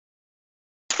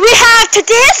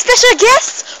today's special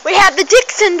guests, we have the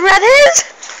Dixon brothers.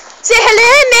 Say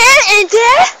hello, man, and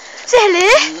say hello.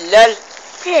 Lol.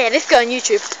 Yeah, let's go on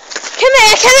YouTube. Come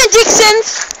here,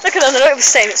 Dixons. Look at them, they're not the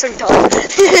same, it's so dumb.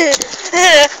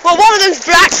 Well, one of them's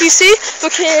black, you see,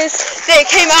 because they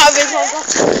came out of his home.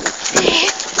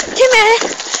 Come here,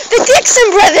 the Dixon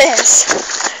brothers.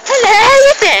 Hello,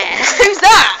 you there? Who's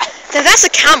that? That's a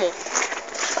camel.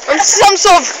 Or some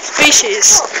sort of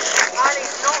species.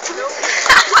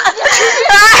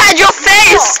 I had your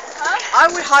face! I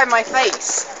would hide my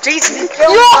face. Jesus, you're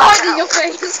hiding your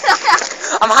face!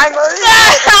 I'm hiding my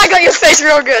face! I got your face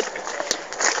real good.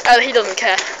 He doesn't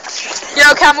care.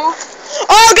 Yo, camel.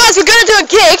 Oh guys, we're gonna do a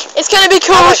gig. It's gonna be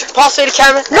cool. Pass me the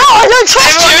camera. No, I don't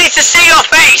trust you! Everyone needs to see your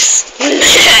face!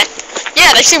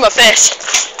 Yeah, they see my face.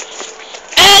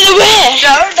 Where?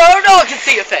 No one can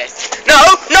see your face. No,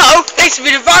 it needs to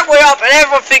be the right way up and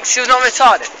everyone thinks you're not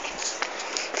retarded.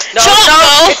 No,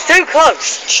 it's too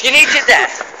close. You need it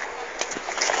there.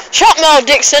 Shut up,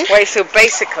 Dixon. Wait, so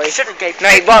basically,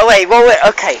 wait,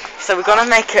 okay. So we're gonna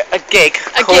make a gig.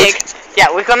 A gig? Yeah,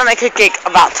 we're gonna make a gig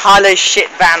about Tyler's shit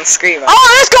band Screamer. Oh,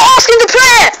 let's go ask him to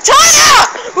play it! Tyler!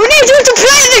 We need you to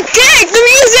play the gig, the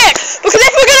music! Because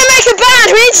if we're gonna make a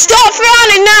band, we need to start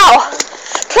planning now!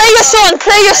 Play your song.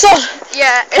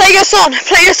 Yeah. Play your song,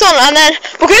 and then,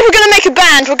 because if we're gonna make a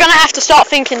band, we're gonna have to start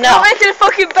thinking now. We're making a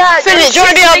fucking band. Philip, do you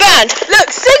wanna be our band? Look,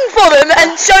 sing for them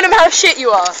and show them how shit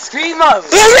you are. Screamo!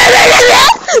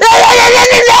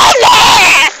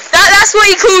 That's what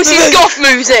he calls his goth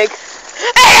music.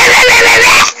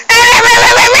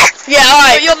 Yeah,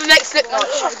 alright. You're the next Slipknot.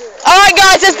 Alright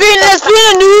guys, there's been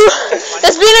a new,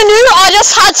 I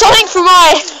just had something for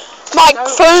my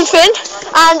phone thing,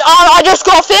 and I just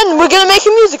got a thing. We're gonna make a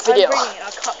music video.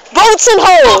 Bolts and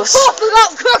holes. I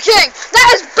forgot cooking. That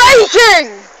is baking.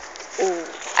 Ooh.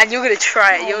 And you're gonna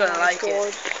try it. You're gonna like it.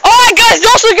 Alright guys, there's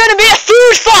also gonna be a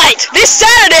food fight this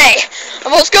Saturday. And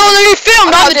what's going to be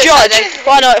filmed? I'm the judge.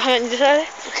 Why not?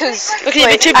 Because you've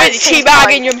been too busy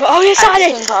teabagging your. Oh, yes,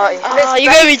 Saturday.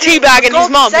 You're gonna be teabagging his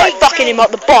mum, like fucking him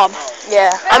up the bum. Yeah.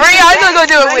 I'm gonna go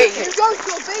do a wee.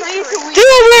 Do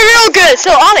a wee real good. So,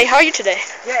 Ali, how are you today?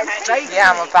 Yeah,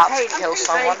 I'm about to kill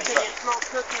someone.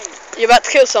 You're about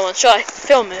to kill someone? Should I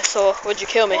film this, or would you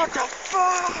kill me?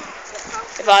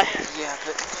 If I... Yeah,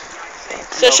 but...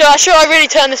 So should I really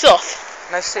turn this off?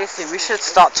 No, seriously, we should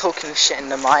start talking shit in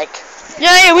the mic.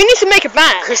 Yeah, we need to make a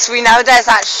band. Because we know there's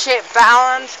that shit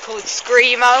band called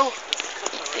Screamo.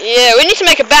 Yeah, we need to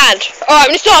make a band.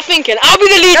 Alright, we need to start thinking. I'll be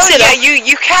the lead singer. Yeah,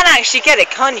 you can actually get it,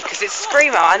 can't you? Because it's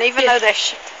Screamo, and even though they're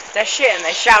shit and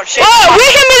they shout shit. Oh, we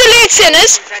can be the lead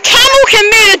singers. Camel can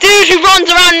be the dude who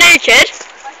runs around naked.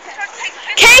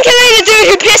 Kane can be the dude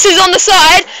who pisses on the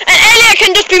side, and Elliot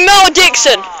can just be Mel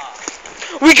Dixon.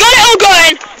 We got it all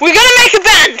going. We're gonna make a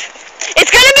band.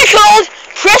 It's gonna be called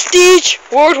Prestige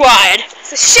Worldwide.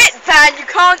 It's a shit band. You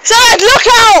can't. So look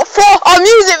out for our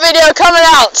music video coming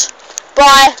out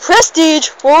by Prestige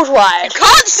Worldwide. You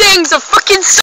can't sing, so fucking.